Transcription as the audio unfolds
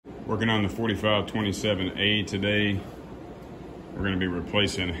Working on the 4527A today. We're going to be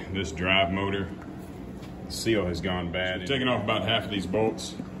replacing this drive motor. The seal has gone bad. Taking off about half of these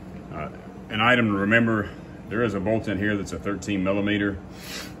bolts. An item to remember, there is a bolt in here that's a 13 millimeter.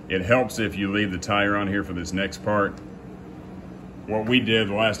 It helps if you leave the tire on here for this next part. What we did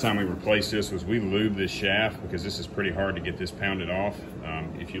the last time we replaced this was we lubed this shaft because this is pretty hard to get this pounded off.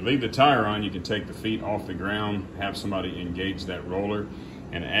 If you leave the tire on, you can take the feet off the ground, have somebody engage that roller,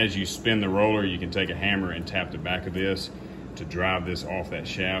 and as you spin the roller, you can take a hammer and tap the back of this to drive this off that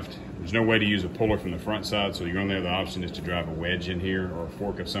shaft. There's no way to use a puller from the front side, so your only other option is to drive a wedge in here or a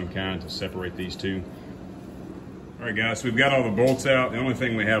fork of some kind to separate these two. All right guys, so we've got all the bolts out. The only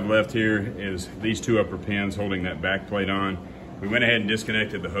thing we have left here is these two upper pins holding that back plate on. We went ahead and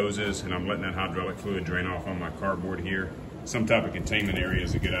disconnected the hoses, and I'm letting that hydraulic fluid drain off on my cardboard here. Some type of containment area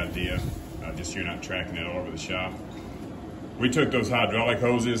is a good idea, just so you're not tracking it all over the shop. We took those hydraulic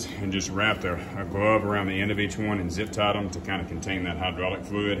hoses and just wrapped a glove around the end of each one and zip tied them to kind of contain that hydraulic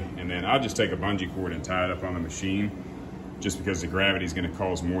fluid. And then I'll just take a bungee cord and tie it up on the machine, just because the gravity is going to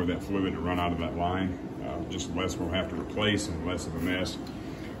cause more of that fluid to run out of that line. Just less we'll have to replace and less of a mess.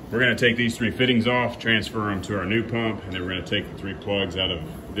 We're going to take these three fittings off, transfer them to our new pump, and then we're going to take the three plugs out of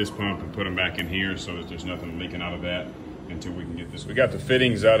this pump and put them back in here so that there's nothing leaking out of that until we can get this. We got the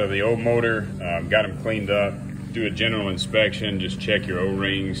fittings out of the old motor, got them cleaned up. Do a general inspection, just check your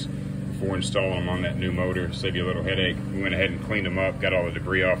O-rings before installing them on that new motor, save you a little headache. We went ahead and cleaned them up, got all the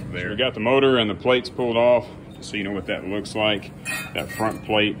debris off of there. So we got the motor and the plates pulled off, so you know what that looks like. That front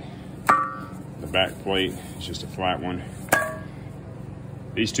plate, the back plate is just a flat one.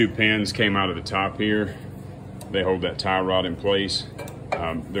 These two pins came out of the top here. They hold that tie rod in place.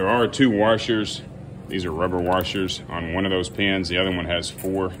 There are two washers. These are rubber washers on one of those pins. The other one has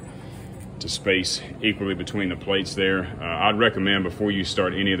 4 to space equally between the plates there. I'd recommend before you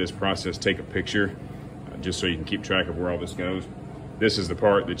start any of this process, take a picture just so you can keep track of where all this goes. This is the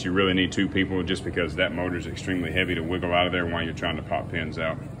part that you really need 2 people, just because that motor is extremely heavy to wiggle out of there while you're trying to pop pins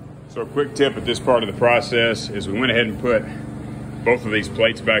out. So a quick tip at this part of the process is we went ahead and put both of these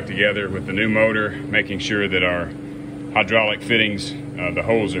plates back together with the new motor, making sure that our hydraulic fittings, the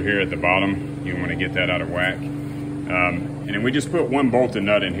holes are here at the bottom. You want to get that out of whack. And then we just put 1 bolted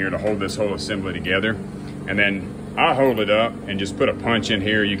nut in here to hold this whole assembly together. And then I hold it up and just put a punch in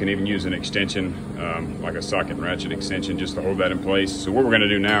here. You can even use an extension, like a socket ratchet extension, just to hold that in place. So what we're gonna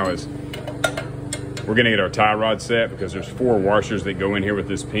do now is we're gonna get our tie rod set, because there's 4 washers that go in here with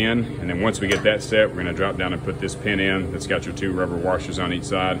this pin. And then once we get that set, we're gonna drop down and put this pin in that's got your 2 rubber washers on each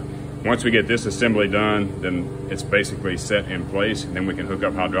side. Once we get this assembly done, then it's basically set in place, and then we can hook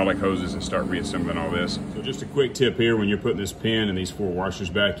up hydraulic hoses and start reassembling all this. So just a quick tip here, when you're putting this pin and these 4 washers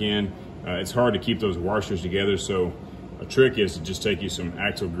back in, it's hard to keep those washers together, so a trick is to just take you some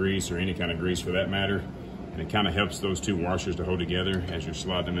axle grease, or any kind of grease for that matter, and it kind of helps those 2 washers to hold together as you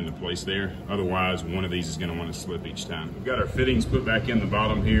slide them into place there. Otherwise, one of these is going to want to slip each time. We've got our fittings put back in the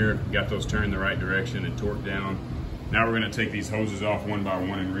bottom here, got those turned the right direction and torqued down. Now we're going to take these hoses off one by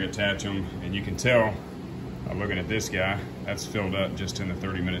one and reattach them, and you can tell looking at this guy, that's filled up just in the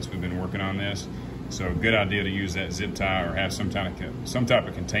 30 minutes we've been working on this. So good idea to use that zip tie or have some type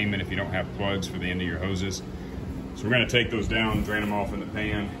of containment if you don't have plugs for the end of your hoses. So we're going to take those down, drain them off in the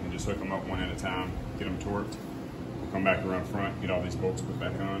pan, and just hook them up one at a time, get them torqued. We'll come back around front, get all these bolts put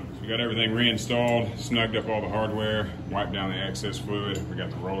back on. So we got everything reinstalled, snugged up all the hardware, wiped down the excess fluid. We got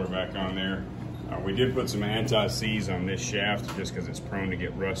the roller back on there. We did put some anti-seize on this shaft just because it's prone to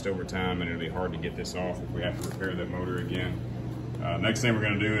get rust over time, and it'll be hard to get this off if we have to repair that motor again. Next thing we're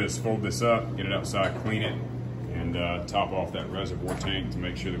going to do is fold this up, get it outside, clean it, and top off that reservoir tank to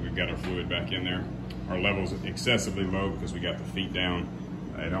make sure that we've got our fluid back in there. Our level's excessively low because we got the feet down.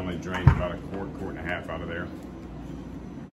 It only drains about a quart and a half out of there.